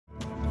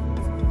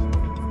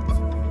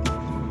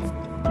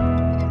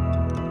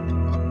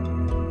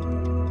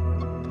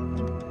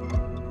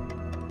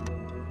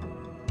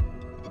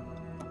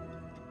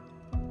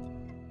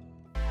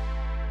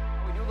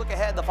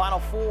final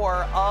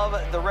 4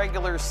 of the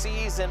regular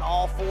season.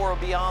 All 4 will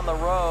be on the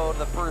road.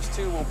 The first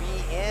 2 will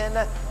be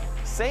in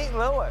St.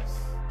 Louis.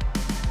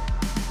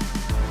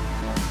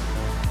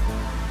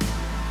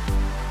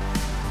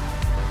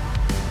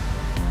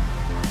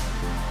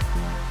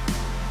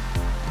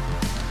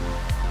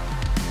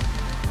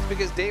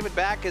 Because David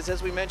Backes,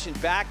 as we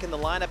mentioned, back in the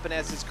lineup, and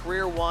as his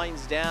career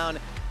winds down,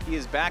 he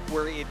is back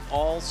where it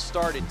all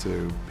started.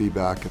 To be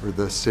back for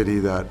the city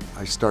that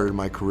I started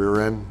my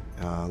career in,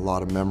 a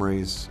lot of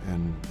memories,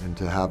 and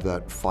to have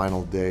that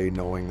final day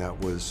knowing that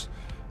was,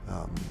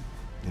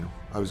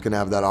 I was going to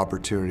have that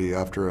opportunity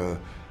after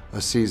a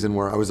season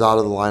where I was out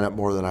of the lineup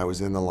more than I was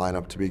in the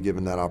lineup, to be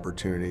given that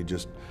opportunity.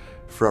 Just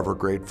forever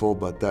grateful,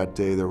 but that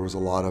day there was a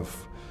lot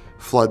of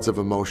floods of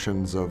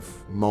emotions, of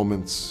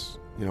moments,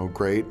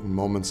 great, and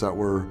moments that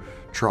were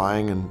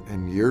trying,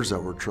 and years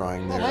that were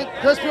trying there.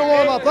 Crispy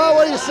warm up, huh?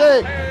 What do you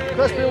say?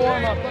 Crispy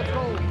warm up, let's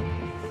go.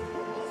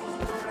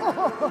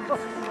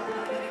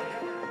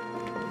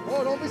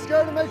 Oh, don't be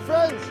scared to make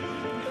friends.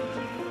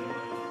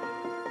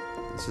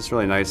 It's just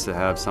really nice to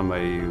have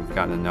somebody you've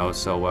gotten to know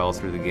so well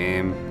through the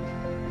game,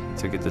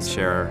 to get to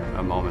share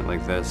a moment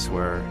like this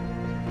where,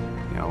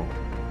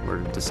 we're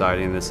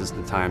deciding this is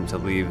the time to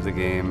leave the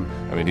game.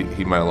 I mean,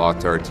 he meant a lot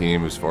to our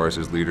team as far as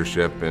his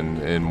leadership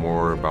and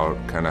more about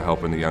kind of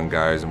helping the young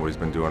guys and what he's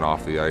been doing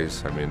off the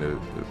ice. I mean,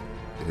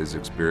 his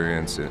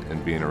experience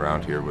and being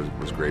around here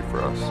was great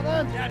for us.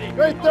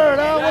 Right there,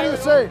 now, what do you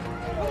say?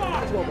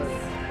 Let's go, baby.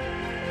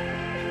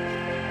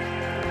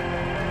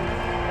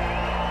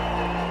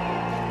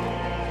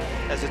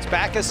 As it's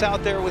Backes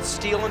out there with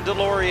Steele and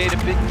Delorier to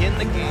begin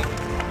the game.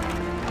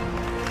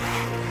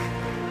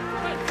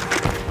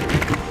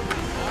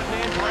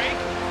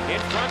 In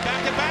front,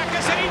 back to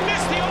Backes, and he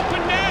missed the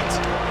open net!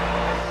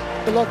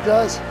 Good luck,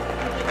 guys.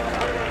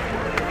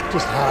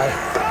 Just high.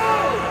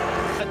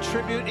 A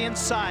tribute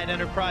inside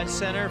Enterprise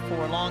Center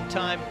for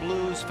longtime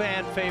Blues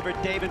fan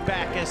favorite David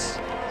Backes.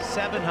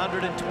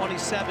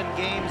 727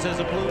 games as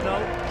a Blue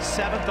Note,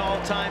 7th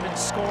all-time in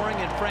scoring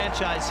in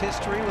franchise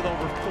history with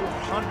over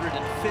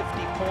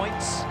 450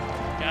 points.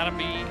 Gotta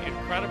be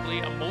incredibly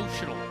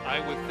emotional, I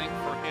would think,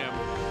 for him.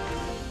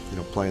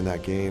 Playing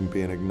that game,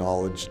 being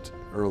acknowledged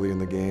early in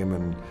the game,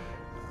 and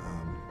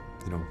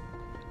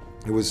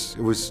it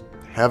was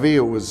heavy, it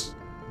was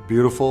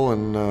beautiful,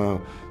 and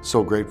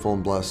so grateful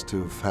and blessed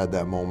to have had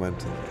that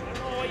moment. I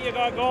don't know what you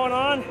got going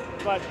on,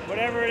 but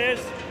whatever it is,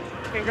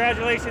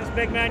 congratulations,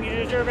 big man. You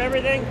deserve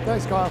everything.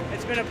 Thanks, Kyle.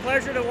 It's been a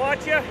pleasure to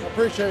watch you. I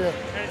appreciate it.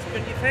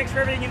 And thanks for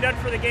everything you've done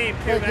for the game,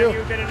 too, Thank man. you.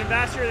 You've been an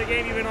ambassador of the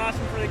game. You've been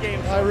awesome for the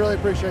game. So I really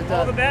appreciate that.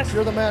 all the best.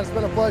 You're the man. It's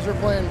been a pleasure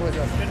playing with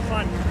you. It's been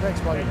fun. Thanks,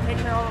 buddy. Take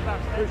care, all the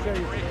best. Appreciate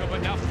you.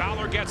 But now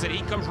Fowler gets it.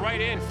 He comes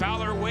right in.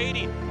 Fowler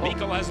waiting.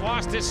 Mikkel has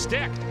lost his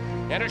stick.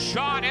 And a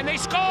shot, and they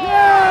score!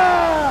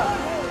 Yeah!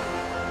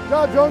 Good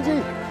job,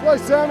 Jonesy. Play,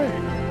 Sammy.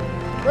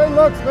 Great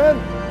looks, man.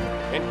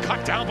 And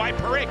cut down by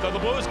Parayko. The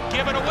Blues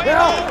give it away.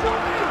 Yeah.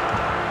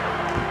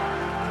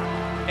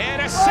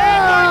 And a save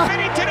by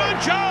Binnington on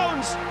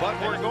Jones. But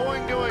we're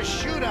going to a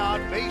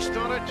shootout based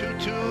on a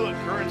 2-2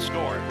 current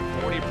score.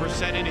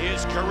 40% in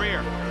his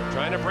career.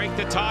 Trying to break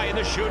the tie in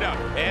the shootout.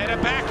 And a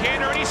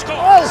backhander, and he scores.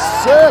 Oh,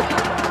 sick.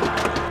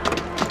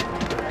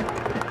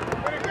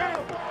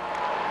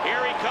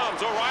 Here he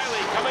comes.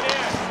 O'Reilly coming in.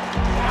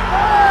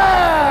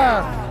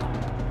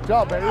 Good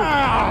job, baby.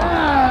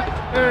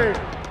 Hey.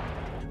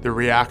 The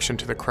reaction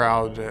to the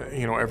crowd,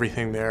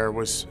 everything there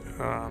was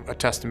a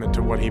testament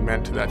to what he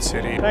meant to that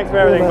city. Thanks for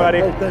everything, buddy.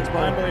 Hey, thanks,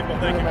 buddy. Unbelievable.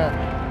 Thank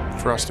you.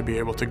 For us to be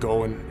able to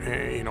go and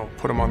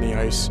put him on the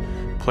ice,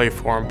 play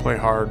for him, play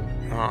hard,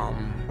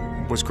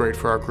 was great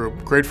for our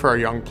group. Great for our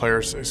young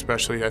players,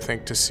 especially, I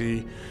think, to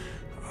see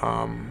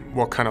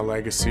what kind of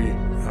legacy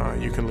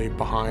you can leave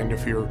behind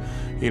if you're,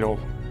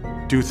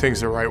 do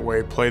things the right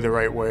way, play the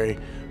right way,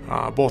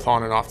 both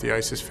on and off the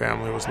ice. His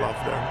family was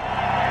loved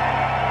there.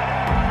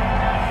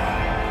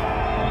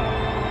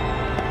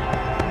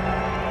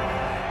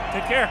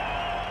 Take care.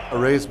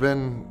 Ray's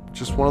been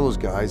just one of those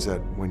guys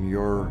that when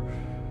you're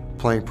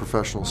playing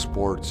professional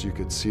sports, you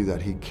could see that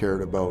he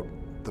cared about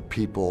the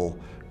people,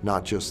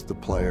 not just the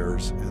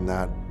players, and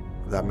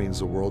that means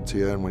the world to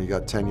you. And when you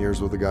got 10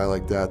 years with a guy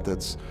like that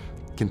that's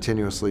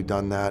continuously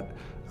done that,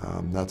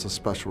 that's a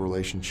special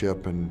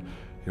relationship. And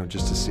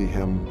just to see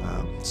him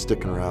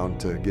sticking around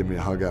to give me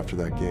a hug after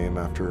that game,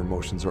 after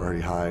emotions are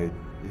already high,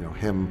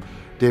 him,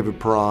 David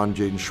Perron,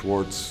 Jaden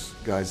Schwartz,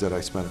 guys that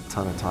I spent a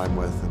ton of time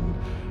with, and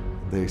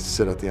they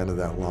sit at the end of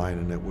that line,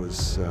 and it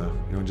was,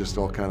 just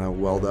all kind of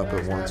welled up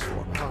at once for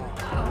me.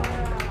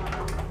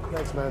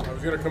 Thanks, man. I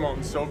was going to come out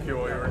and soak you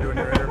while you were doing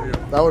your interview.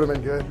 That would have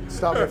been good.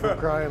 Stop me from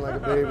crying like a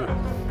baby.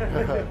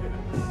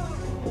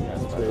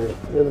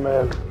 You're the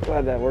man.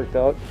 Glad that worked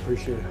out.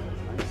 Appreciate it.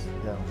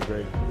 Yeah, it was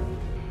great.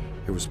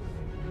 It was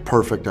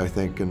perfect, I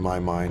think, in my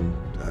mind.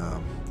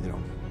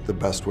 The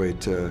best way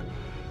to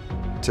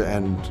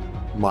end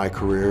my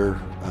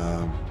career,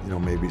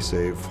 maybe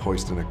save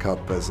hoisting a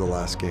cup as the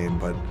last game,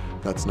 but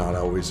that's not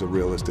always a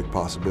realistic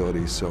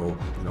possibility. So,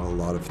 a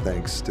lot of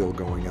thanks still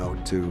going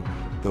out to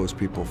those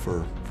people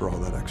for all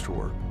that extra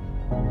work.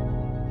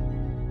 Bye.